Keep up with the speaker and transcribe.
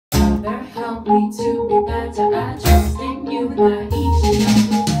help me to be better. I trust in you that each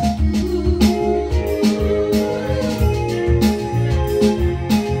night.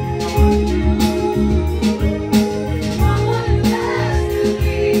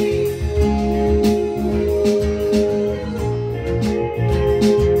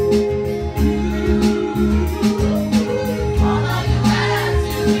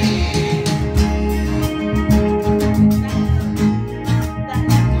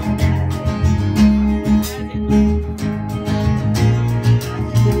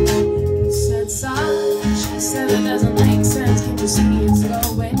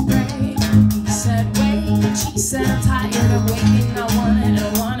 She said, I'm tired of waiting, I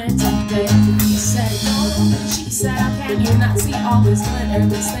want it today. He said, no. She said, how can you not see all this glitter?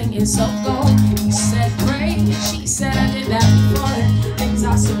 This thing is so gold. He said, great. She said, I did that before, and things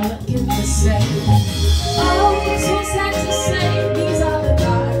are still looking the same. Oh, so sad to say, these are the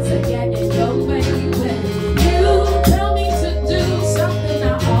cards that get in your way. When you tell me to do something, I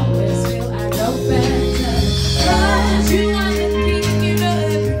always feel I know better. But you are the king, you know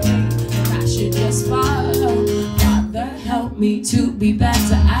everything, and I should just follow. Father, help me to be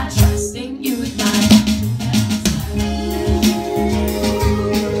better. I trust